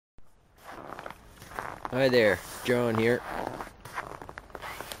Hi there, John here.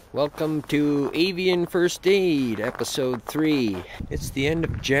 Welcome to Avian First Aid, Episode 3. It's the end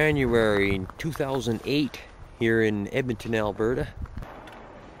of January in 2008 here in Edmonton, Alberta.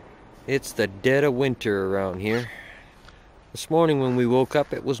 It's the dead of winter around here. This morning when we woke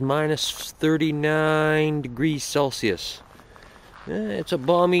up it was minus 39 degrees Celsius. It's a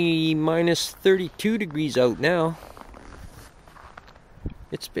balmy minus 32 degrees out now.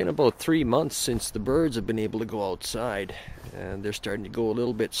 It's been about 3 months since the birds have been able to go outside, and they're starting to go a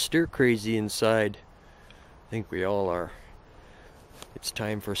little bit stir crazy inside. I think we all are. It's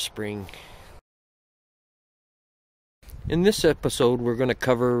time for spring. In this episode we're going to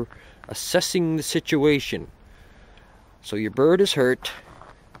cover assessing the situation. So your bird is hurt.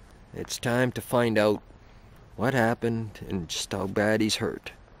 It's time to find out what happened and just how bad he's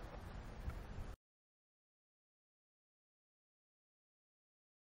hurt.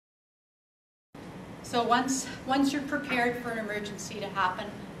 So once you're prepared for an emergency to happen,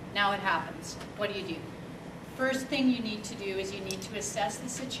 now it happens. What do? First thing you need to do is you need to assess the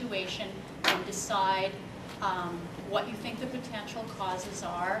situation and decide what you think the potential causes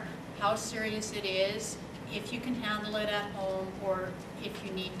are, how serious it is, if you can handle it at home, or if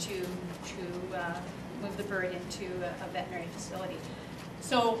you need to move the bird into a veterinary facility.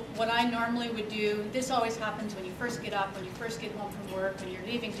 So what I normally would do, this always happens when you first get up, when you first get home from work, when you're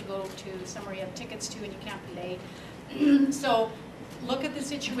leaving to go to somewhere you have tickets to and you can't be late. So look at the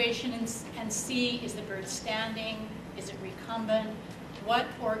situation and see, is the bird standing? Is it recumbent? What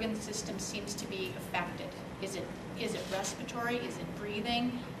organ system seems to be affected? Is it respiratory? Is it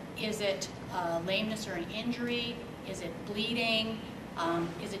breathing? Is it lameness or an injury? Is it bleeding?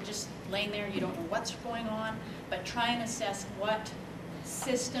 Is it just laying there and you don't know what's going on? But try and assess what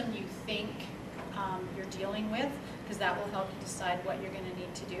system you think you're dealing with, because that will help you decide what you're going to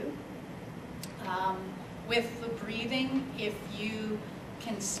need to do. With the breathing, if you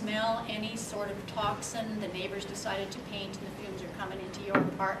can smell any sort of toxin, the neighbors decided to paint and the fumes are coming into your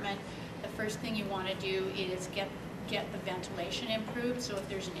apartment, the first thing you want to do is get the ventilation improved. So if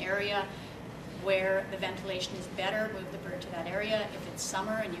there's an area where the ventilation is better, move the bird to that area. If it's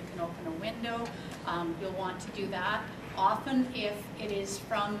summer and you can open a window, you'll want to do that. Often if it is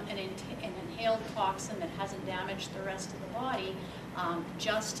from an inhaled toxin that hasn't damaged the rest of the body,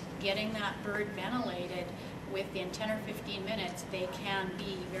 just getting that bird ventilated within 10 or 15 minutes, they can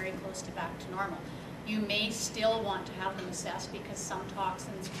be very close to back to normal. You may still want to have them assessed because some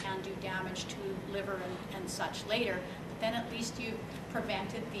toxins can do damage to liver and such later, but then at least you've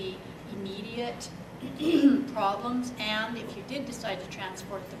prevented the immediate problems, and if you did decide to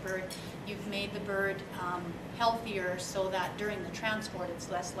transport the bird, you've made the bird healthier so that during the transport it's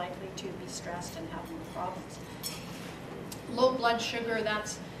less likely to be stressed and have more problems. Low blood sugar,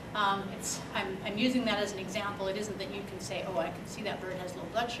 that's I'm using that as an example. It isn't that you can say, oh, I can see that bird has low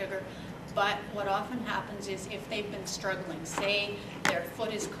blood sugar, but what often happens is if they've been struggling, say their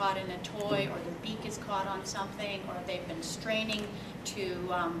foot is caught in a toy or their beak is caught on something, or they've been straining to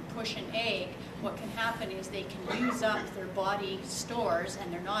push an egg, what can happen is they can use up their body stores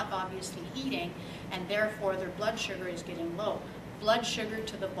and they're not obviously eating, and therefore their blood sugar is getting low. Blood sugar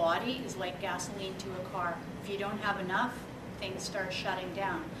to the body is like gasoline to a car. If you don't have enough, things start shutting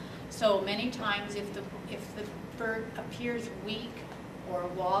down. So many times if the bird appears weak or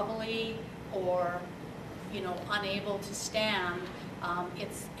wobbly or unable to stand,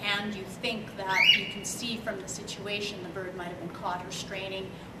 and you think that you can see from the situation the bird might have been caught or straining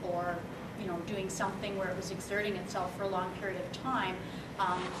or doing something where it was exerting itself for a long period of time,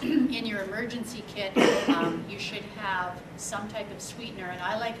 in your emergency kit you should have some type of sweetener, and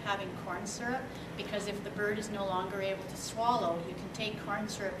I like having corn syrup, because if the bird is no longer able to swallow, you can take corn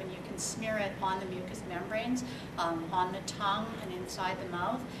syrup and you can smear it on the mucous membranes, on the tongue and inside the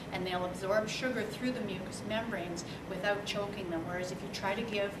mouth, and they'll absorb sugar through the mucous membranes without choking them. Whereas if you try to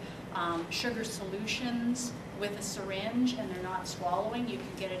give sugar solutions with a syringe and they're not swallowing, you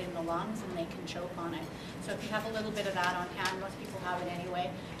can get it in the lungs and they can choke on it. So if you have a little bit of that on hand, most people have it anyway,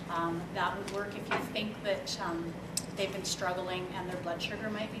 that would work if you think that they've been struggling and their blood sugar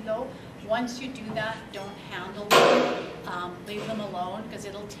might be low. Once you do that, don't handle them, leave them alone, because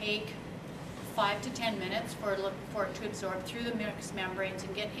it'll take 5 to 10 minutes for it to absorb through the mucous membranes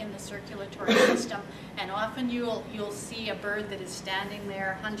and get in the circulatory system. And often you'll see a bird that is standing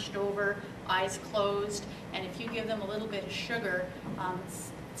there hunched over, eyes closed, and if you give them a little bit of sugar,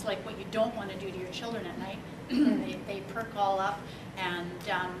 it's like what you don't want to do to your children at night. they perk all up, and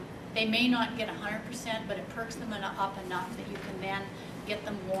they may not get 100%, but it perks them up enough that you can then get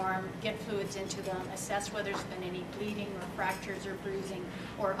them warm, get fluids into them, assess whether there's been any bleeding or fractures or bruising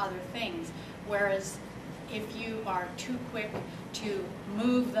or other things. Whereas if you are too quick to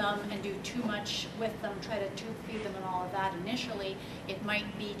move them and do too much with them, try to tube feed them and all of that initially, it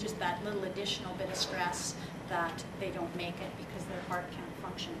might be just that little additional bit of stress that they don't make it because their heart can't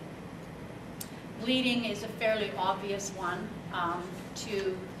function. Bleeding is a fairly obvious one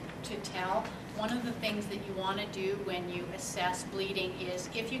to tell. One of the things that you want to do when you assess bleeding is,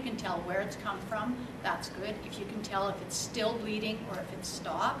 if you can tell where it's come from, that's good. If you can tell if it's still bleeding or if it's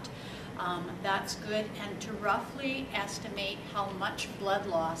stopped, that's good. And to roughly estimate how much blood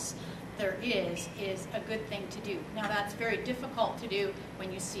loss there is a good thing to do. Now that's very difficult to do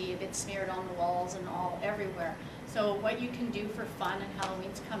when you see a bit smeared on the walls and all everywhere. So what you can do for fun, and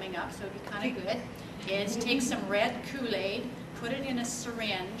Halloween's coming up, so it'd be kind of good, is take some red Kool-Aid, put it in a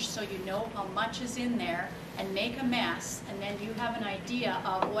syringe so you know how much is in there, and make a mess, and then you have an idea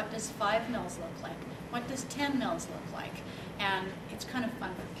of what does 5 mils look like, what does 10 mils look like, and it's kind of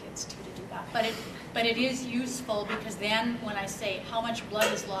fun for kids too to do that. But it is useful, because then when I say how much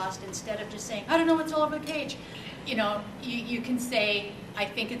blood is lost, instead of just saying, I don't know, it's all over the cage, you know, you can say, I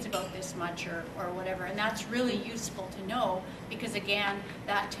think it's about this much or whatever, and that's really useful to know, because again,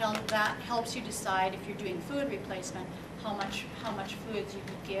 that helps you decide if you're doing food replacement, how much fluids you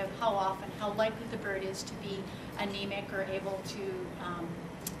could give, how often, how likely the bird is to be anemic or able to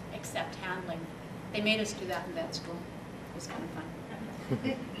accept handling. They made us do that in vet school. It was kind of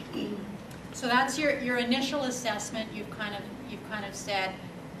fun. So that's your initial assessment. You've kind of said,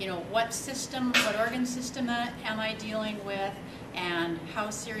 you know, what organ system am I dealing with, and how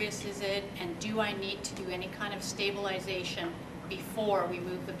serious is it, and do I need to do any kind of stabilization before we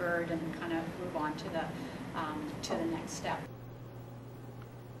move the bird and kind of move on to the next step.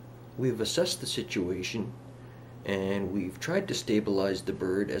 We've assessed the situation, and we've tried to stabilize the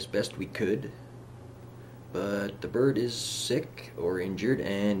bird as best we could, but the bird is sick or injured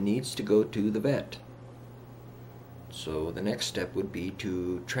and needs to go to the vet. So the next step would be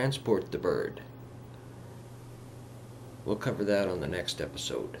to transport the bird. We'll cover that on the next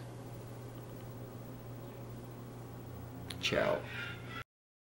episode. Ciao.